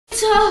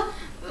it's a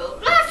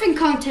laughing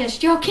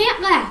contest. Y'all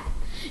can't laugh.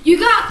 You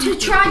got to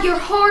try your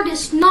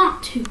hardest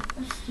not to.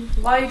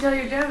 Why you tell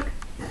your joke?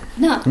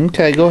 No.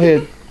 Okay, go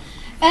ahead.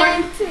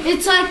 And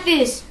it's like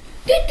this.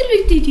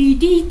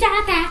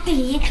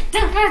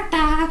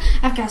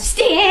 I've got a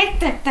stick.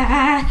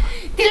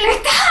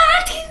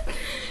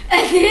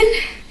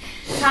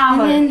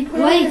 Tyler. And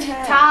then wait.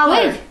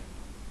 Tyler. Wait.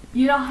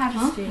 You don't have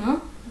a stick.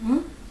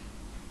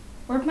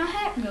 Where'd my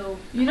hat go?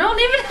 You don't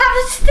even have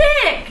a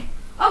stick.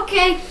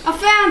 Okay, I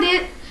found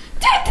it.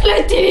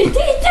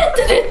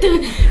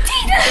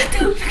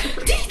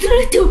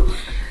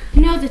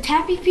 You know the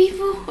tappy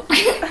people?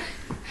 You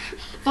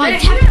don't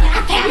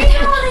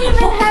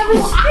even have a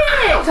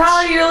stick.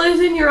 Tyler, you're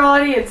losing your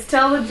audience.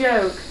 Tell the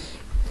joke.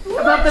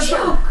 About the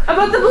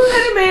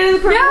blue-headed man and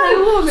the purple-headed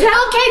woman.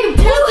 Okay, the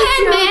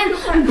blue-headed man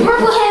and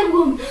purple-headed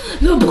woman.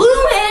 The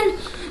blue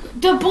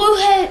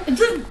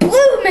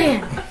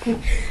man.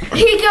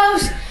 He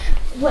goes,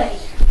 wait.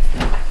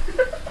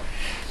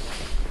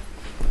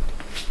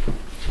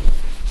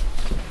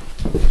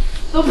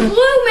 The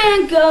blue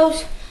man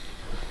goes,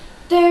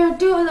 they're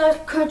doing a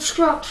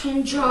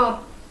construction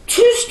job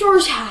 2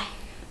 stories high.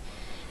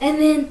 And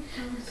then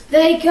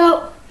they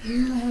go,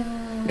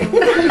 and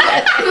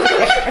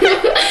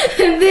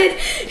then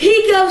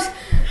he goes,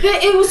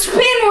 it was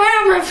spinning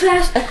around real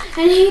fast,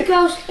 and he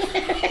goes,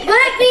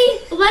 let me,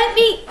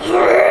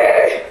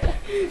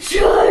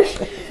 shush.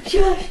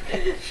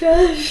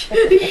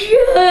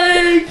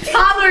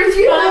 Tyler's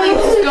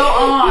feelings go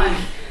on.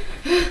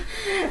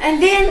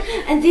 And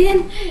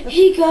then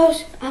he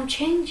goes, I'm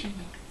changing it.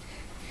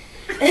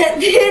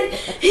 And then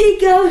he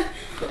goes,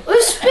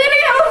 we're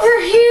spinning over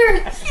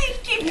here.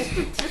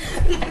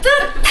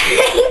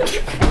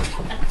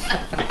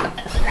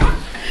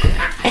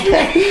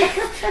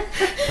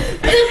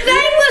 The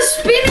thing was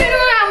spinning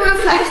around real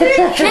fast.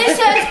 And he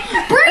says,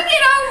 bring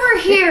it over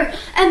here.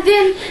 And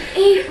then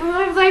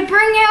they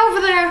bring it over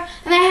there,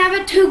 and they have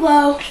it too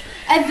low.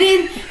 And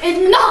then it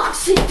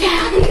knocks it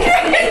down.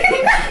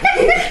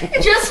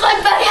 Just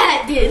like my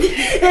hat did.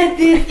 And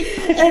then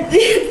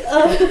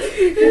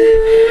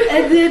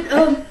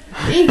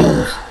he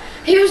goes,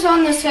 he was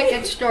on the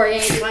second story,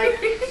 and he's like,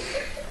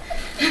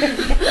 and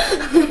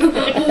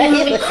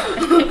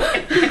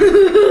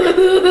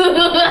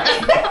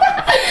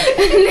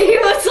he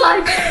was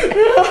like,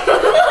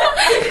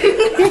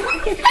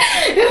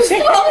 he was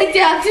falling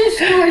down 2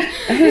 stories.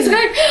 He's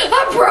like,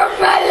 I broke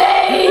my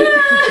leg.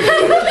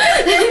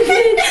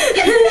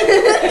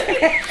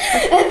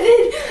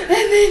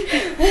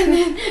 and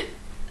then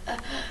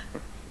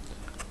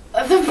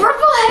the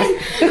purple head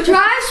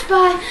drives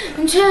by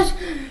and says,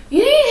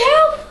 you need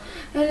help?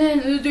 And then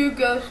the dude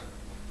goes,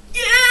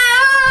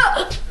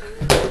 yeah!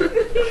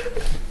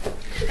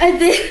 and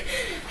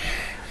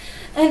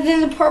then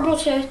the purple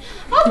says,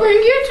 I'll bring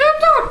you to a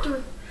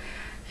doctor.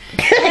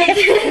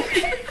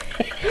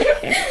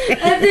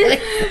 and then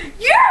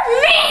you're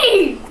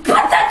mean!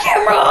 Put the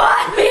camera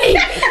on me!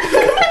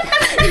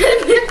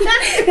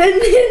 and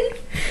then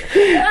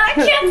I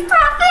can't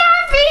stop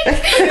laughing!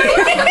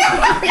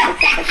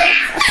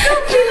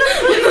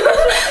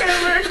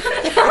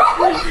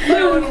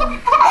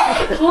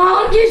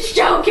 Longest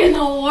joke in the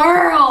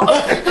world!